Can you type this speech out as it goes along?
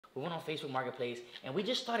We went on Facebook Marketplace, and we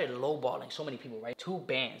just started lowballing so many people, right? 2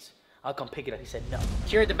 bands. I'll come pick it up. He said no.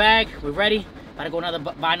 Secured the bag. We're ready. About to go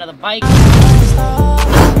buy another bike.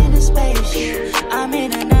 I'm in a spaceship. I'm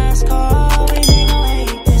in a NASCAR. We ain't gon'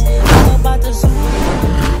 hate this. I'm about to zoom.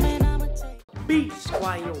 Beat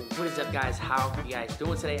Squad, yo, what is up, guys? How are you guys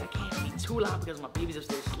doing today? I can't be too loud because my baby's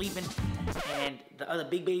upstairs sleeping, and the other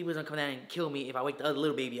big baby was gonna come down and kill me if I wake the other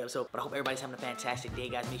little baby up. So, but I hope everybody's having a fantastic day,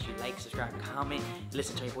 guys. Make sure you like, subscribe, comment,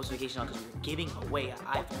 listen to your post notification on, because we're giving away an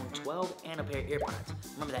iPhone 12 and a pair of AirPods.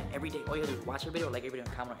 Remember that every day. All you gotta do is watch every video, like every video,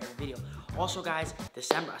 and comment on every video. Also, guys,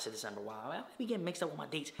 December. I said December. Wow, I be getting mixed up with my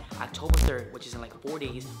dates. October 3rd, which is in like 4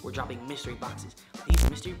 days, we're dropping mystery boxes. These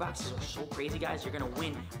mystery boxes are so crazy, guys. You're gonna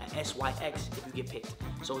win an SYX if you get picked.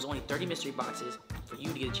 So it's only 30 mystery boxes for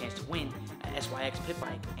you to get a chance to win an SYX pit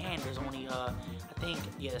bike. And there's only, I think,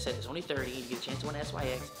 yeah, that's it. There's only 30. You get a chance to win an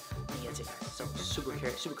SYX. And yeah, that's it, guys. So super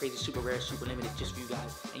crazy, super rare, super limited, just for you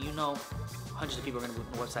guys. And you know, hundreds of people are gonna be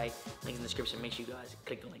on the website. Link in the description. Make sure you guys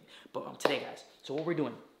click the link. But today, guys, so what we're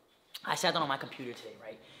doing, I sat down on my computer today,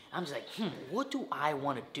 right? I'm just like, what do I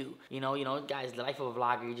want to do? You know, guys, the life of a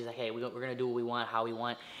vlogger, you're just like, hey, we're going to do what we want, how we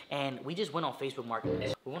want. And we just went on Facebook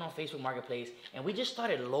Marketplace. We went on Facebook Marketplace, and we just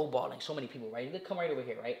started lowballing so many people, right? You come right over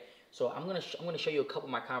here, right? So I'm gonna show you a couple of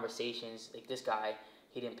my conversations. Like this guy,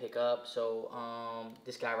 he didn't pick up. So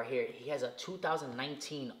this guy right here, he has a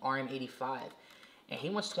 2019 RM85. And he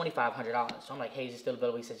wants $2,500. So I'm like, hey, is it still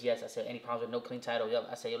available? He says, yes. I said, any problems with no clean title? Yep.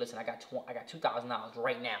 I said, yo, listen, I got $2,000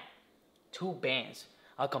 right now. 2 bands.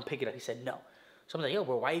 I'll come pick it up. He said, no. So I'm like, yo,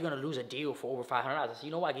 bro, why are you going to lose a deal for over $500? I said,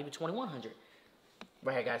 you know what? I gave you $2,100.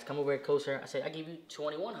 Right here, guys. Come over here closer. I said, I give you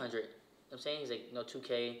 $2,100. You know what I'm saying? He's like, no,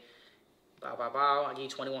 2K. Bow, bow, bow. I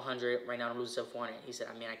gave you $2,100. Right now, I'm losing $700. He said,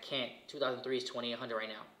 I mean, I can't. 2003 is $2,800 right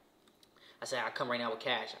now. I said, I'll come right now with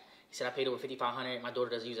cash. He said, I paid over $5,500. My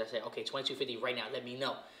daughter doesn't use it. I said, okay, $2,250 right now. Let me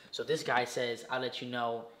know. So this guy says, I'll let you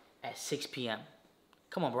know at 6 p.m.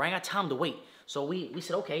 Come on, bro. I ain't got time to wait. So we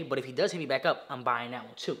said, okay, but if he does hit me back up, I'm buying that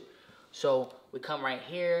one too. So we come right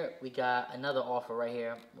here. We got another offer right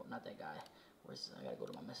here. Well, not that guy. I got to go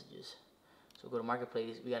to my messages. So go to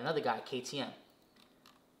Marketplace. We got another guy, KTM.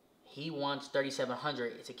 He wants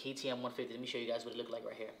 $3,700. It's a KTM 150. Let me show you guys what it looked like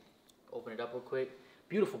right here. Open it up real quick.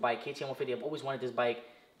 Beautiful bike, KTM 150. I've always wanted this bike.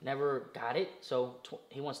 Never got it. So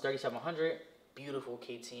he wants $3,700. Beautiful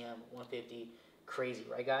KTM 150. Crazy,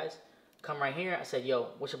 right, guys? Come right here. I said,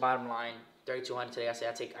 yo, what's your bottom line? $3,200 today. I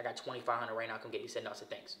said, I got $2,500 right now. Come get it. He said, no. I said,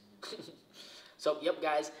 thanks. So, yep,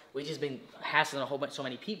 guys, we just been hassling so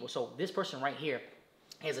many people. So this person right here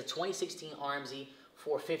has a 2016 RMZ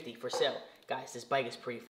 450 for sale. Guys, this bike is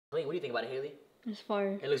pretty clean. What do you think about it, Haley? It's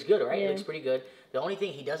fire. It looks good, right? Yeah. It looks pretty good. The only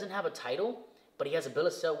thing, he doesn't have a title, but he has a bill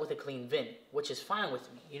of sale with a clean VIN, which is fine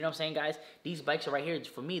with me. You know what I'm saying, guys? These bikes are right here.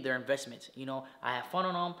 For me, they're investments. You know, I have fun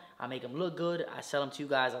on them. I make them look good. I sell them to you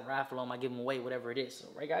guys. I raffle them. I give them away, whatever it is. So,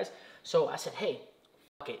 right, guys? So I said, hey,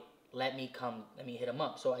 fuck it. Let me hit him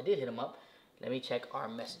up. So I did hit him up. Let me check our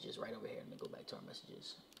messages right over here. Let me go back to our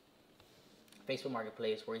messages. Facebook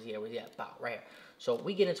Marketplace. Where is he at? Where's he at? About right here. So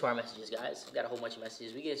we get into our messages, guys. We got a whole bunch of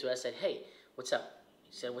messages. We get into it. I said, hey, what's up?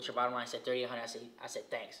 He said, what's your bottom line? I said, $3,800. I said,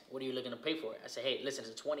 thanks. What are you looking to pay for it? I said, hey, listen,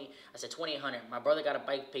 it's a 20. I said, $2,800. My brother got a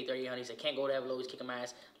bike, paid $3,800. He said, can't go that low. He's kicking my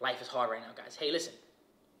ass. Life is hard right now, guys. Hey, listen.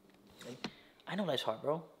 I know life's hard,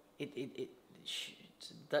 bro.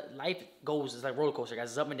 The life goes, it's like roller coaster, guys.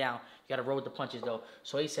 It's up and down. You got to roll with the punches, though.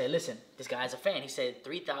 So he said, listen, this guy's a fan. He said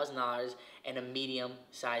 $3,000 and a medium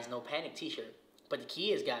size No Panic t-shirt. But the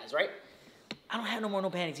key is, guys, right? I don't have no more no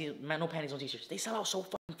panics on t-shirts. They sell out so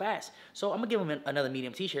fucking fast. So I'm going to give him another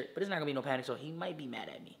medium t-shirt, but it's not going to be no panic, so he might be mad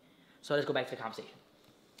at me. So let's go back to the conversation.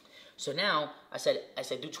 So now, I said,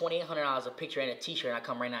 do $2,800 a picture and a t-shirt, and I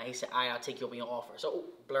come right now. He said, all right, I'll take you up on your offer. So,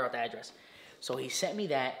 blur out the address. So he sent me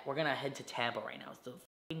that. We're going to head to Tampa right now. It's the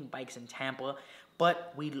fucking bikes in Tampa.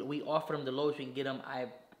 But we offered him the lowest we can get him. I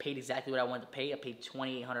paid exactly what I wanted to pay. I paid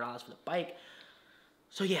 $2,800 for the bike.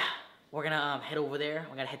 So, yeah. We're going to head over there.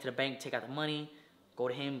 We're going to head to the bank, take out the money, go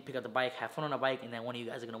to him, pick up the bike, have fun on the bike, and then one of you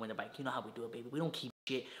guys are going to win the bike. You know how we do it, baby. We don't keep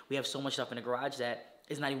shit. We have so much stuff in the garage that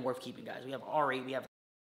it's not even worth keeping, guys. We have R8. We have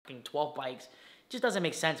 12 bikes. It just doesn't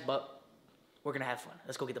make sense, but we're going to have fun.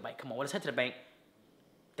 Let's go get the bike. Come on. Let's head to the bank,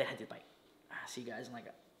 then head to the bike. I'll see you guys in like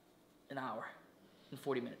an hour and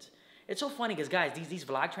 40 minutes. It's so funny because, guys, these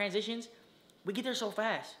vlog transitions, we get there so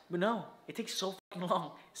fast. But no, it takes so fucking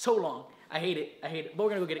long. So long. I hate it. I hate it. But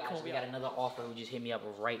we're going to go get it. Come on, we got another offer who just hit me up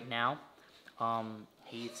right now.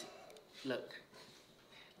 Look.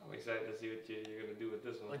 I'm excited to see what you're going to do with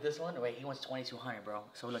this one. With this one? Wait, he wants $2,200, bro.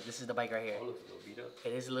 So look, this is the bike right here. Oh, it looks a little beat up.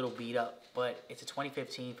 It is a little beat up, but it's a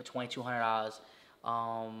 2015 for $2,200.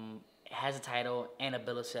 it has a title and a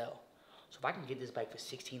bill of sale. So if I can get this bike for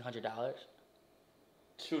 $1,600,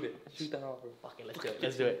 Shoot it. Shoot that offer. fuck it, let's do it.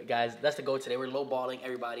 Let's do it, guys. That's the goal today. We're lowballing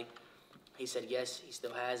everybody. He said yes. He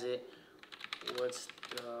still has it. What's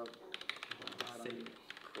the bottom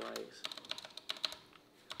price?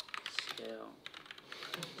 Sale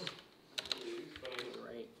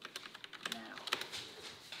right now.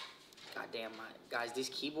 God damn, my guys, these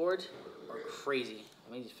keyboards are crazy.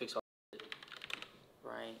 Let me just fix all it.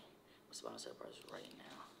 Right. What's the bottom sale price right now?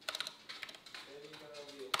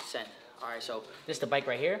 Send. All right, so this is the bike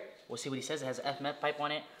right here. We'll see what he says. It has an FMF pipe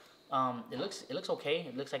on it. It looks okay.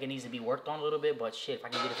 It looks like it needs to be worked on a little bit, but shit, if I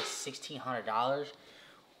can get it for $1,600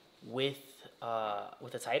 with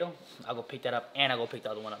the title, I'll go pick that up and I'll go pick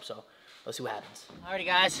the other one up. So let's see what happens. Alrighty,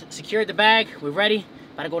 guys, secured the bag. We're ready.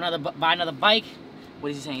 About to go buy another bike.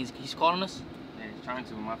 What is he saying? He's calling us. Yeah, he's trying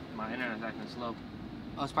to. My internet's acting slow.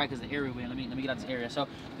 Oh, it's probably because the area we're in. Let me get out this area. So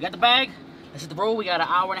we got the bag. Let's hit the road. We got an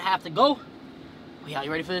hour and a half to go. Yeah,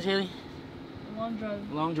 you ready for this, Haley? Long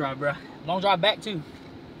drive. Long drive, bro. Long drive back too.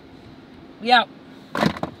 We out.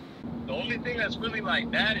 The only thing that's really like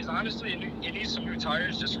bad is honestly it needs some new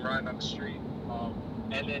tires just from riding on the street.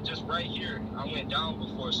 And then just right here, I went down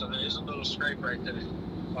before, so there is a little scrape right there.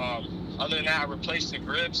 Other than that, I replaced the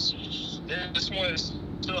grips. This one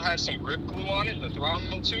still has some grip glue on it, the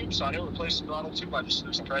throttle tube, so I didn't replace the throttle tube. I just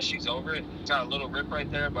threw some press sheets over it. It's got a little rip right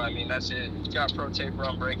there, but I mean, that's it. It's got pro taper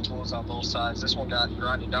on brake tools on both sides. This one got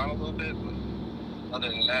grinded down a little bit, but other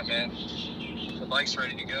than that, man, the bike's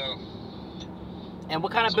ready to go. And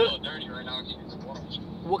what kind of It's a bill? little dirty right now.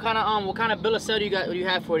 What kind of bill of sale do you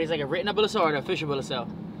have for it? Is it like a written bill of sale or an official bill of sale?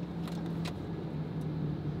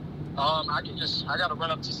 I gotta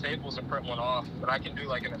run up to Staples and print one off, but I can do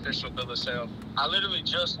like an official bill of sale. I literally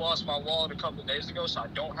just lost my wallet a couple of days ago, so I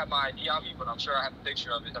don't have my ID on me, but I'm sure I have a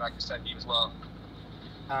picture of it that I can send you as well.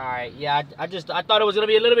 All right, yeah, I thought it was gonna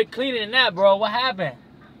be a little bit cleaner than that, bro. What happened?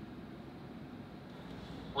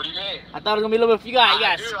 What do you mean? I thought it was gonna be a little bit. You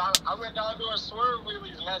got. Dude, I went down doing swerve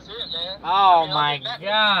wheelies and that's it, man. Oh I mean, my I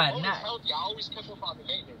God! always healthy. I always kept up on the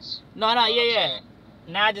maintenance. No, You know what I'm yeah. saying?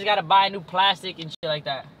 Now I just gotta buy new plastic and shit like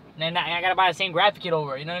that. And then I gotta buy the same graphic kit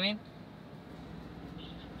over it. You know what I mean?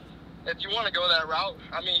 If you want to go that route,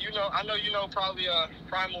 I mean, I know you know probably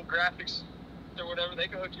Primal Graphics or whatever. They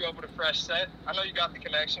can hook you up with a fresh set. I know you got the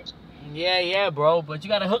connections. Yeah, bro. But you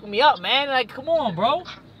gotta hook me up, man. Like, come on, bro.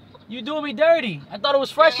 You doing me dirty. I thought it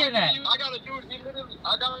was fresher than that. I got a dude.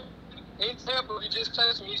 In Tampa, he just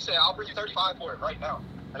texted me. He said, "I'll bring you 35 for it right now."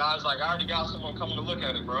 And I was like, "I already got someone coming to look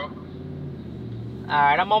at it, bro." All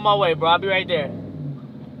right, I'm on my way, bro. I'll be right there.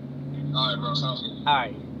 All right, bro. Sounds good. All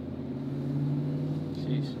right.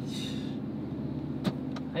 Jeez.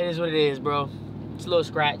 It is what it is, bro. It's a little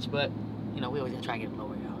scratch, but you know we always gotta try to get it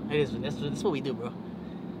lower, y'all. It is. That's what we do, bro.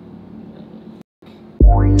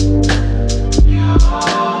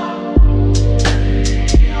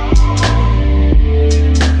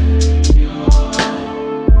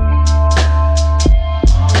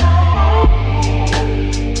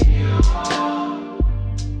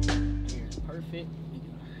 Here's perfect.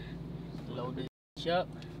 Load this up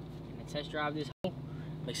and test drive this whole.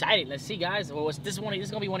 I'm excited. Let's see, guys. Well, this is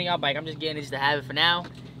gonna be one of y'all bike. I'm just getting this to have it for now,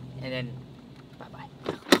 and then bye.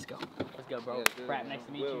 Let's go, bro. Yeah, Braap, nice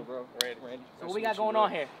to meet you. Bro. Randy. So what we got going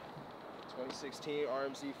on here? 2016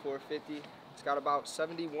 RMZ 450. It's got about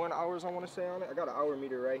 71 hours, I want to say, on it. I got an hour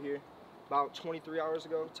meter right here. About 23 hours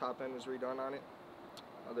ago, top end was redone on it.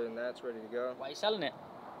 Other than that, it's ready to go. Why you selling it?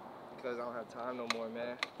 Because I don't have time no more,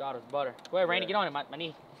 man. Daughter's butter. Go ahead, Randy, Yeah. get on it. My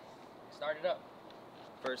knee. Start it up.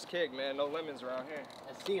 First kick, man. No lemons around here.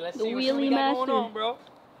 Let's see. Let's The see what wheelie we got going master. on, bro.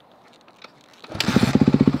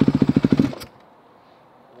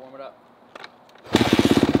 Warm it up.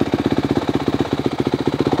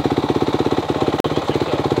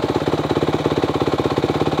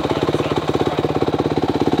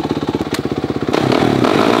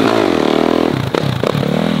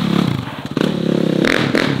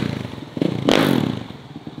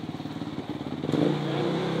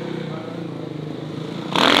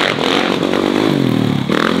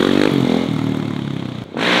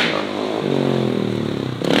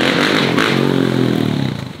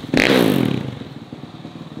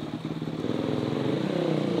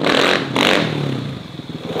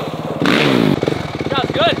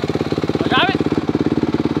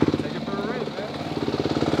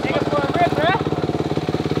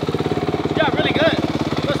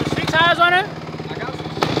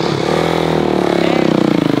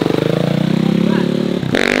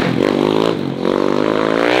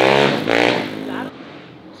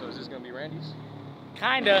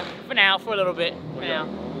 Kinda, for now, for a little bit. For now.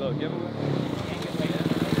 A little giveaway.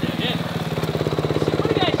 Yeah.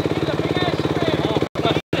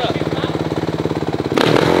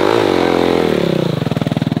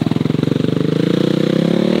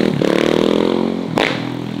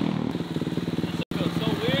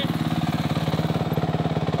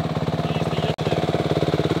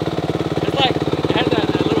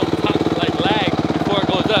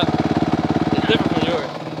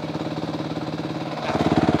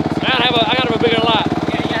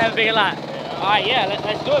 big a lot. All right, yeah,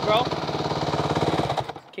 let's do it, bro.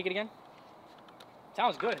 Kick it again.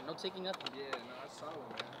 Sounds good. No taking nothing. Yeah, no, that's solid,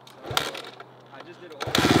 man. I just did it all.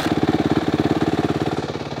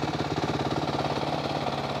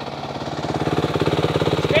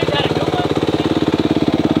 Scrapes out a good one.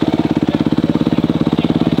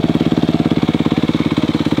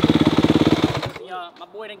 My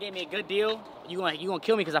boy done gave me a good deal. You gonna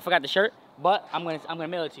kill me because I forgot the shirt, but I'm gonna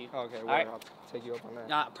mail it to you. Okay, well, right. I'll take you up on that.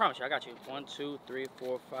 Nah, I promise you, I got you. 1, 2, 3,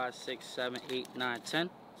 4, 5, 6, 7, 8, 9, 10.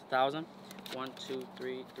 It's 1,000. 1, 2,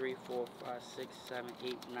 3, 4, 5, 6, 7,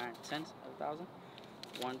 8, 9, 10. 1,000.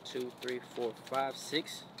 1, 2, 3, 4, 5,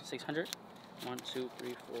 6, 600. 1, 2,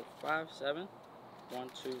 3, 4, 5, 7. 1,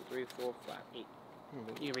 2, 3, 4, 5, 8.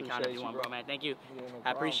 You can recount if you want, bro, man. Thank you. Yeah, no I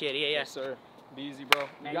problem. appreciate it. Yeah, yeah. Yes, sir. Be easy, bro.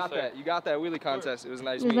 Man, You got that. You got that wheelie contest. It was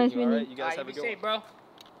nice It was meeting nice you. All meeting right, you guys have a be good safe, one. bro.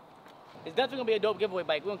 It's definitely gonna be a dope giveaway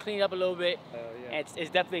bike. We're gonna clean it up a little bit. Yeah. And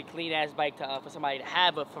it's definitely a clean ass bike to, for somebody to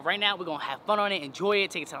have. But for right now, we're gonna have fun on it, enjoy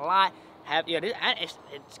it, take it to the lot.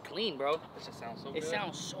 It's clean, bro. It just sounds so good. It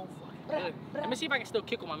sounds so fucking good. Let me see if I can still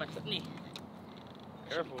kick on my left knee.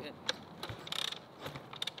 Careful.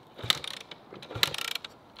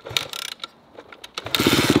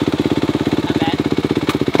 Not bad.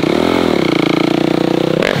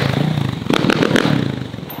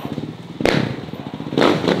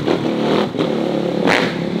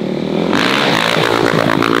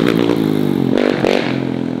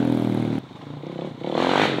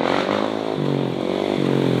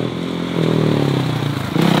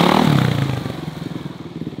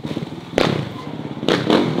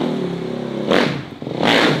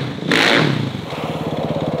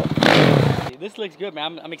 This looks good,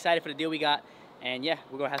 man. I'm excited for the deal we got. And yeah,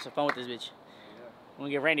 we're gonna have some fun with this bitch. We're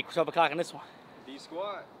gonna get Randy 12 o'clock on this one. D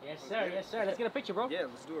squad. Yes, sir. Yes, sir. Let's get a picture, bro. Yeah,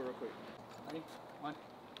 let's do it real quick. Ready? 1,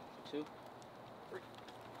 2, 3.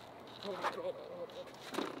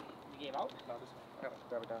 You gave out? No, this one.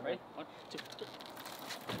 Grab it down. Ready? 1, 2, 3.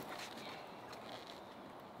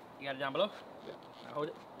 You got it down below? Yeah. Now hold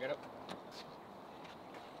it. Get up.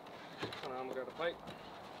 Hold on, I'm gonna grab the pipe.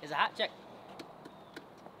 Is it hot? Check.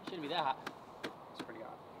 Shouldn't be that hot. It's pretty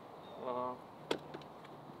hot.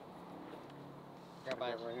 Grab by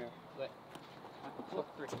right here. Wait. 1, 2,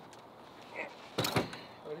 3.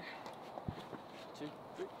 Ready? 2,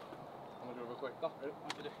 3. I'm gonna do it real quick. Go. Ready?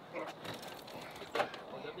 1, 2, 3.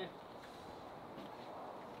 Hold it up there.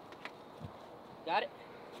 Got it?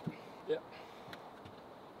 Yeah.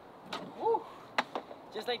 Woo!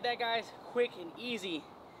 Just like that, guys. Quick and easy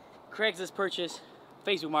Craigslist purchase.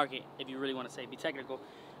 Facebook Market, if you really want to say, be technical.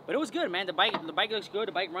 But it was good, man. The bike looks good.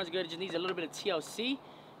 The bike runs good. It just needs a little bit of TLC.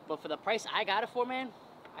 But for the price I got it for, man,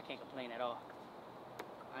 I can't complain at all.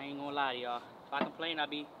 I ain't gonna lie to y'all. If I complain, I'll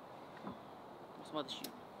be on some other shit.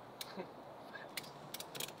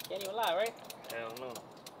 Can't even lie, right? Hell no.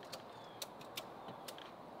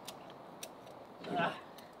 Ah.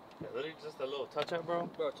 Yeah, literally just a little touch up, bro.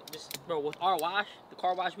 Bro, with our wash, the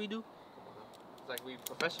car wash we do, It's like we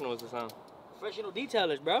professionals or something. professional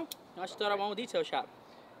detailers, bro. I should start our own detail shop.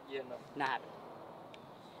 Yeah, no. Not happening.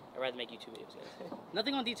 I'd rather make YouTube videos, guys.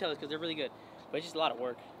 Nothing on details because they're really good, but it's just a lot of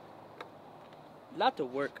work. A lot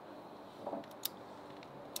of work.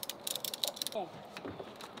 Oh.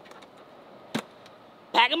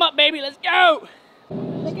 Pack them up, baby. Let's go.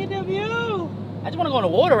 Look at the view. I just want to go in the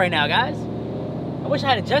water right now, guys. I wish I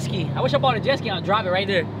had a jet ski. I wish I bought a jet ski and I'll drop it right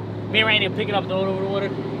there. Me and Randy will pick it up and throw it over the water.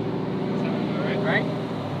 Right?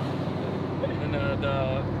 And then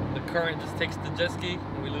the current just takes the jet ski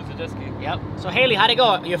and we lose the jet ski. Yep. So Haley, how'd it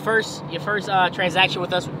go? Your first transaction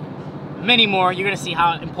with us. Many more. You're gonna see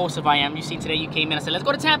how impulsive I am. You seen today you came in. I said, let's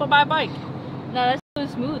go to Tampa buy a bike. No, that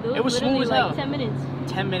was smooth. It was literally smooth as hell. like 10 minutes.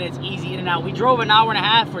 10 minutes, easy in and out. We drove an hour and a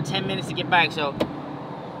half for 10 minutes to get back. So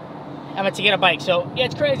I'm to get a bike. So yeah,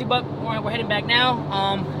 it's crazy, but we're heading back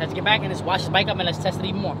now. Let's get back and let's wash this bike up and let's test it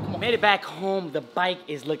even more. Come on. Made it back home. The bike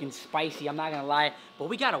is looking spicy. I'm not gonna lie, but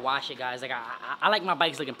we gotta wash it, guys. Like I like my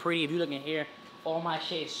bikes looking pretty. If you look in here, all my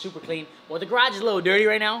shit is super clean. Well, the garage is a little dirty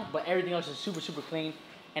right now, but everything else is super clean.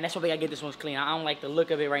 And that's why we gotta get this one clean. I don't like the look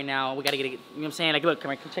of it right now. We gotta get it, you know what I'm saying? Like, look,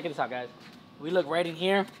 come here, check this out, guys. We look right in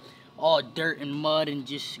here, all dirt and mud and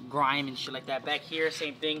just grime and shit like that. Back here,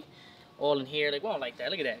 same thing, all in here. Like, we don't like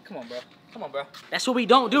that. Look at that. Come on, bro. Come on, bro. That's what we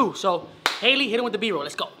don't do. So, Haley, hit him with the B-roll.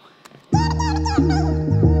 Let's go.